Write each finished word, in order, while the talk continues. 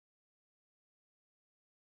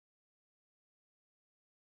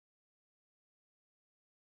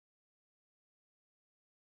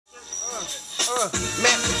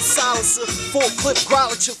Mac with the silencer, full clip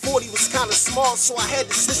growler. Your 40 was kinda small, so I had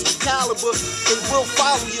to switch the caliber. They will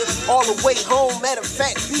follow you all the way home. Matter of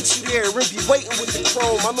fact, beat you there and be waiting with the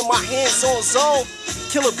chrome. I'm in my hands on zone.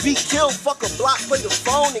 Killer beat kill, fuck a block, play the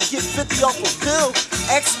phone and get 50 off a pill.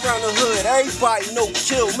 X around the hood, everybody know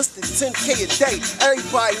kill. Mr. 10K a day,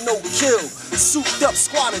 everybody know kill. Souped up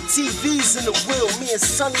squad of TVs in the wheel. Me and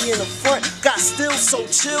Sonni in the front, got still so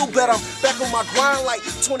chill. Bet I'm back on my grind like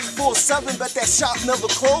 24/7. Bet that shop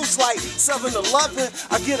never closed like 7-Eleven.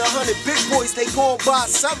 I get 100 big boys, they gon' buy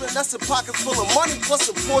 7. That's a pocket full of money plus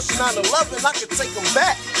a Porsche 911. I could take them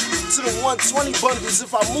back to the 120 bundles.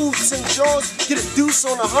 If I move 10 Johns, get a deuce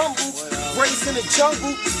on a humble. Raised in the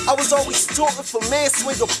jungle, I was always talking for man.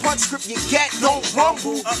 Swing a punch, grip your gat, don't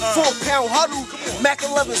rumble. 4-pound huddle, Mac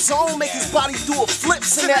 11 zone, make his body do a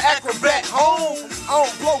flips in that acrobat home. I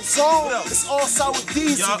don't blow zone, it's all sour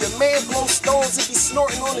diesel. Your man blow stones if he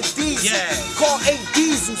snorting on a diesel. Call A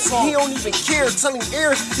Diesel, so he don't even care. Tell him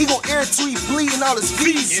air, he gon' air till he bleeding out his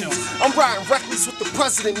visas. I'm riding reckless with the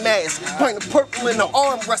president mask. Bring the purple in the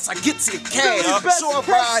armrest, I get to the cash. Short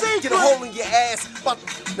ride, get a hole in your ass.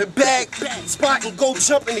 The bag, spot and go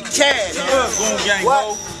jump in the cab.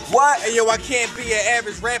 What? Hey yo, I can't be an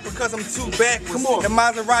average rapper cause I'm too backwards. Come on. And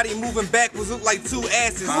Maserati moving backwards look like two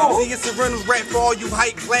asses. See, it's a Reynolds rap for all you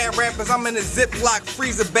hype glad rappers. I'm in a Ziploc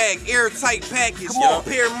freezer bag, airtight package.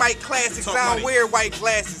 Pair of Mike classics, I don't wear white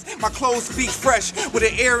glasses. My clothes speak fresh with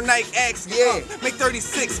an Air Nike accent. Make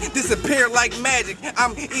 36 disappear like magic.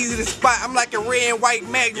 I'm easy to spot, I'm like a red and white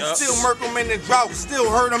magnet. Still murk them in the drought, still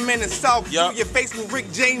hurt them in the south. Your face with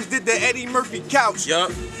Rick James did the Eddie Murphy couch.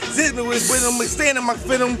 Zipping with them, standing my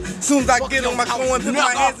venom. Soon as I get them, I go and put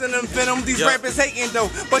my hands in them venom. These rappers hating though,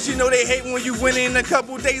 but you know they hate when you went in. A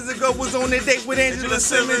couple days ago was on a date with Angela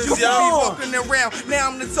Simmons. You be walking around, now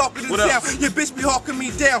I'm the talk of the town. Your bitch be hawking me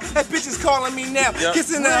down, that bitch is calling me now.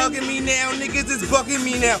 Kissing and hugging me now, niggas is bugging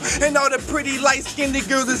me now. And all the pretty light-skinned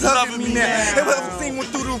girls is hugging me now. And whoever seen one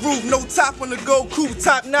through the roof, no top on the gold coupe,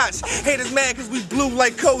 top notch. Haters mad cause we blue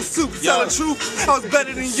like cold soup. Tell the truth, I was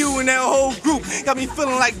better than you and that whole group. Got me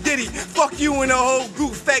feeling like Diddy, fuck you and the whole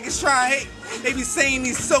group. Faggots try and hate. They be saying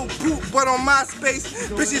he's so poop, but on MySpace,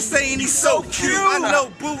 bitches saying he's so cute. I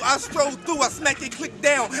know, boo, I stroll through, I smack it, click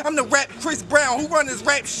down. I'm the rap Chris Brown, who run his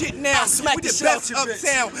rap shit now. We the best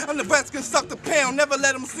uptown, I'm the best, can suck the pound. Never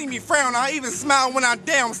let them see me frown, I even smile when I'm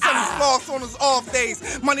down. Sunny floss on his off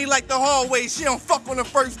days, money like the hallway. She don't fuck on the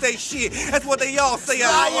first day, shit. That's what they all say.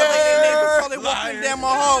 I like their neighbors, so they walking down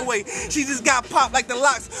my hallway. She just got popped like the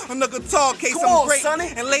locks on the guitar case. I'm great,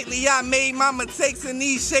 and lately I made my mistakes, and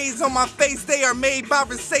these shades on my face, they are made by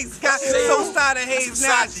Versace. Got so side of haze,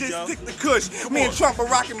 now I just stick the kush. Me and Trump are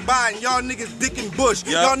rocking Biden, y'all niggas Dick and Bush.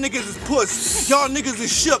 Y'all niggas is puss, y'all niggas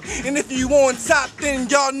is shook. And if you on top, then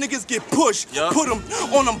y'all niggas get pushed. Put them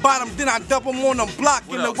on them bottom, then I dump them on them block.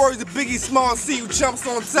 In the words of Biggie Small, see who jumps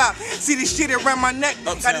on top. See this shit around my neck,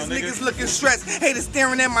 got these niggas looking stressed. Haters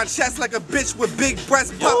staring at my chest like a bitch with big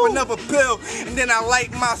breasts. Pop another pill, and then I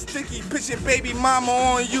light my sticky. Picture baby mama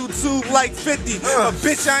on YouTube like 50. A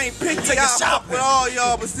bitch I ain't picky, I fuck with all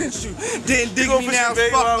y'all, but since you didn't dig me now,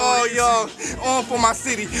 fuck all y'all. On for my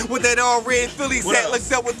city with that all red Phillies hat, like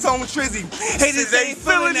that with Tone Trizzy. Haters ain't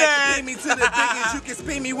feeling that. You pay me to the biggest, you can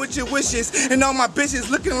spay me with your wishes. And all my bitches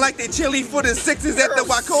looking like they chilly for the sixes at the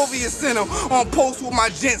Wachovia Center. On post with my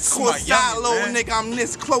gents, court side low, nigga, I'm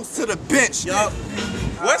this close to the bench.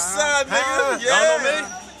 West side,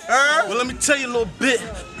 nigga. Well, let me tell you a little bit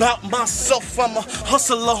about myself. I'm a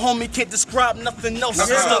hustler, homie, can't describe nothing else.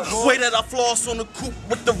 It's the way that I floss on the coupe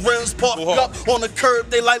with the rims parked up on the curb.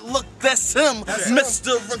 They like, look, that's him,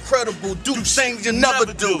 Mr. Incredible. Do things you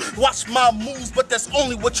never do. Watch my moves, but that's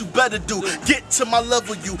only what you better do. Get to my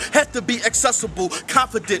level, you have to be accessible,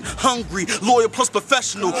 confident, hungry, loyal plus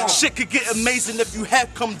professional. Shit could get amazing if you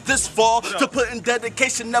have come this far. To put in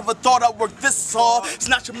dedication, never thought I'd work this hard. It's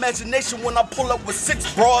not your imagination when I pull up with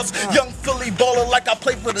 6 bras. Young Philly baller like I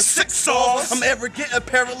play for the 6 songs. I'm arrogant,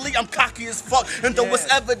 apparently I'm cocky as fuck. And though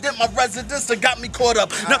it's evident my residence that got me caught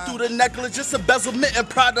up. Not through the negligence, embezzlement, and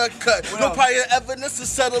product cut. No prior evidence to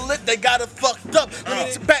settle it, they got it fucked up.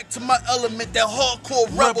 Let me back to my element, that hardcore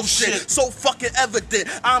rebel shit. So fucking evident,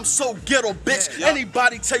 I'm so ghetto, bitch.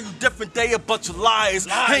 Anybody tell you different, they a bunch of liars.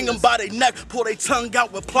 Hang them by their neck, pull their tongue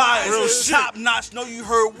out with pliers. Top notch, know you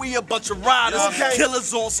heard we a bunch of riders.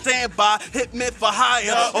 Killers on standby, hitmen for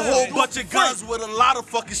hire. A whole bunch of guns with a lot of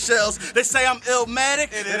fucking fucking shells. They say I'm illmatic,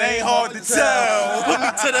 It ain't hard to tell. Put me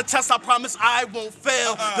to the test, I promise I won't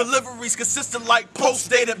fail. Deliveries consistent like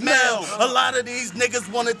post-dated mail. A lot of these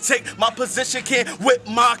niggas wanna take my position, can't whip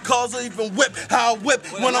my cars or even whip how I whip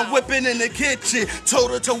when I'm whipping in the kitchen.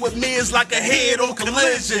 Toe-to-toe with me is like a head-on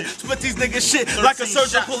collision. Split these niggas shit like a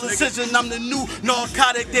surgical incision. I'm the new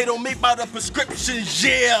narcotic, they don't make by the prescriptions,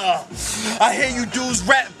 yeah. I hear you dudes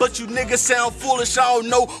rap, but you niggas sound foolish. I don't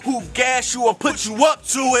know who gas you or put you up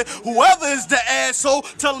to it. Whoever is the asshole,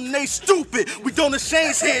 tell them they stupid. We don't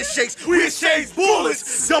exchange handshakes, we exchange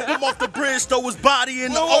bullets. Dump him off the bridge, throw his body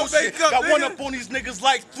in the ocean. Got one up on these niggas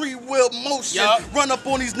like three-wheel motion. Run up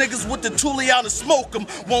on these niggas with the toolie out and smoke them.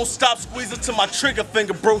 Won't stop squeezing till my trigger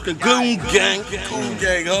finger broken. Goon gang. Goon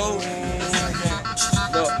gang, ho.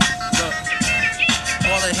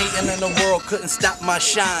 All the hating in the world couldn't stop my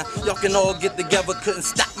shine. Y'all can all get together, couldn't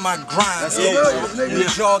stop my grind.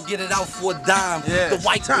 And y'all get it out for a dime. The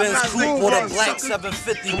white Benz coupe or the black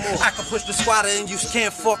 750. I can push the squatter and you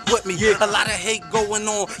can't fuck with me. A lot of hate going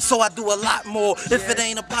on, so I do a lot more. If it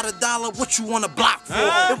ain't about $1, what you want to block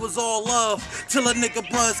for? It was all love till a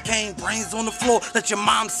nigga buzz came. Brains on the floor, let your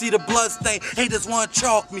mom see the blood stain. Haters want to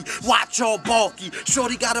chalk me, watch all bulky.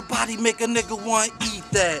 Shorty got a body, make a nigga want to eat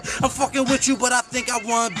that. I'm fucking with you, but I think I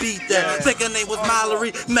want to beat that. Think her name was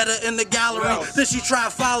Mallory, met her in the gallery. Then she tried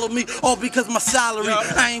to follow me, all because my salary.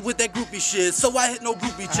 I ain't with that groupie shit, so I hit no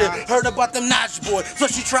groupie chick. Heard about them Notch boys, so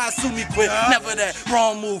she tried to sue me quick. Never that,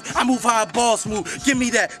 wrong move. I move how a boss move. Give me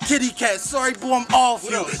that kitty cat. Sorry, boy, I'm off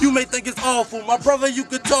you. You may think it's awful. My brother you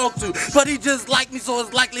could talk to, but he just like me, so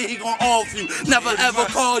it's likely he gon' off you. Never ever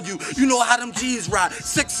called you. You know how them G's ride.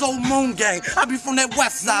 6-0 Moon Gang. I be from that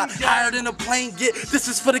west side. Higher than a plane get. This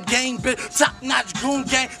is for the game, bit. Top notch goon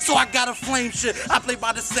gang, so I got a flame shit. I play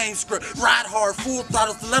by the same script. Ride hard, full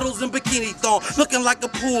throttle, stilettos and bikini thong. Looking like a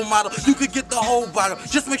pool model. You could get the whole bottle.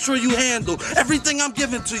 Just make sure you handle everything I'm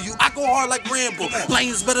giving to you. I go hard like Rambo.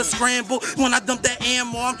 Lanes better scramble. When I dump that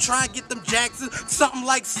ammo, I'm trying to get them Jacksons. Something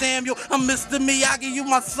like Samuel. I'm Mr. Miyagi. You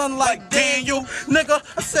my son like Daniel. Nigga,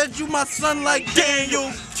 I said you my son like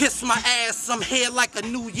Daniel. Kiss my ass, some hair like a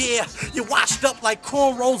new year. You washed up like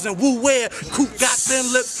cornrows and woo wear. Coop got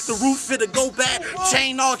thin lips. The roof fit to go bad.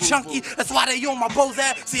 Chain all chunky. That's why they on my bows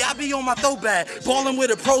at. See, I be on my throwback. Ballin'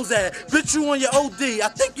 with a pros at. Bitch, you on your OD. I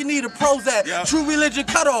think you need a pros at. True religion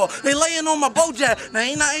cut off. They laying on my bojack. Now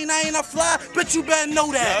ain't I fly? Bitch, you better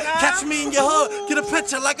know that. Catch me in your hood. Get a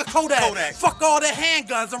picture like a Kodak. Fuck all the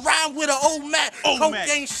handguns. I'm riding with an old Mac. Coke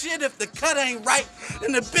ain't shit if the cut ain't right.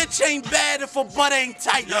 And the bitch ain't bad if her butt ain't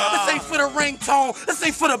tight. This ain't for the ringtone. This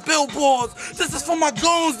ain't for the billboards. This is for my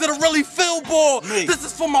goons that are really feel bored. This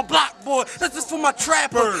is for my block boy. This is for my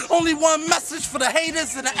trapper. Only one message for the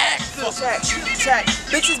haters and the actors. Check.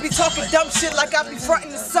 Bitches be talking dumb shit like I be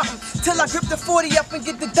frontin' to something. Till I grip the 40 up and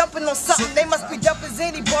get the dumping on something. They must be dumping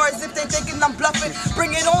zany bars if they thinking I'm bluffing.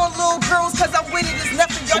 Bring it on, little girls, cause I'm with it. It's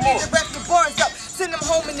nothing. Y'all need to wrap the bars up. Send them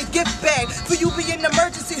home in the gift bag. For you be an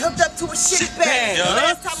emergency, hooked up to a shit bag.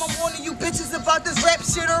 Last time I'm warning you bitches about this rap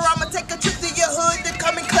shit, or I'ma take a trip to your hood to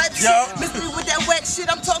come and clap shit. Miss me with that whack shit,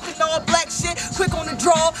 I'm talking all black shit. Quick on the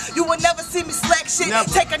draw, you will never see me slack shit.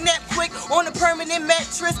 Take a nap quick on a permanent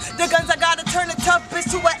mattress. The guns I gotta turn a tough bitch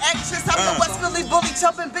to an actress. I'm the West Philly bully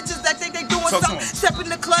chopping bitches that think they doing something. Step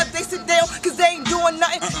in the club, they sit down cause they ain't doing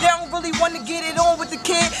nothing. They don't really want to get it on with the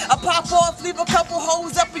kid. I pop off, leave a couple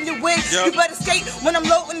hoes up in your wig. You better skate when I'm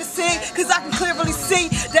loading the scene, cause I can clearly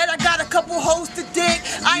see that I got a couple hoes to dig.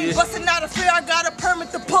 I ain't busting out a fear, I got a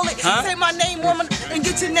permit to pull it. Say my name, woman, and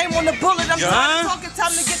get your name on the bullet. I'm tired of talking,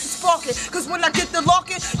 time to get the sparking. Cause when I get the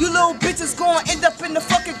locking, you little bitches gonna end up in the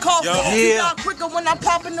fucking coffin. You not quicker when I'm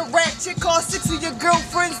popping the rat. Chick call 6 of your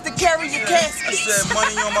girlfriends to carry your casket. I said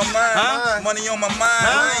money on my mind, money on my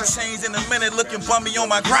mind. I ain't changed in a minute, looking bummy on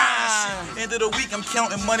my grind. End of the week, I'm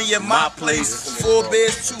counting money at my place. 4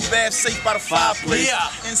 beds, 2 baths, safe by the fireplace.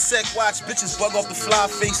 Insect watch, bitches bug off the fly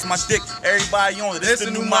face. My dick, everybody on it. This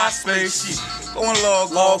the new MySpace shit. Go and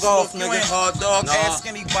log off, nigga. You ain't hard, dog. Ask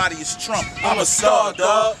anybody, it's Trump. I'm a star,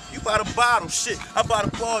 dog. You bought a bottle, shit. I bought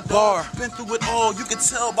a bar, dog. Been through it all. You can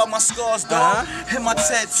tell by my scars, dog. Hit my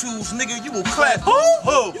tattoos, nigga. You will clap.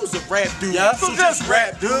 Who? You's a rap dude. So just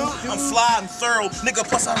rap, dude. I'm fly and thorough, nigga.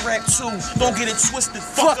 Plus I rap too. Don't get it twisted,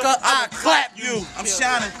 fucker. I clap you. I'm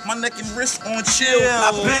shining, my neck and wrist on chill.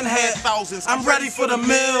 I've been had thousands. I'm ready for the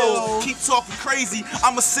mill. Keep talking crazy.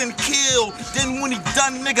 I'ma send kill. Then when he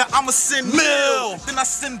done, nigga, I'ma send mill. Then I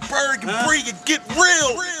send Berg and Bree and get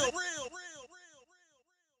real.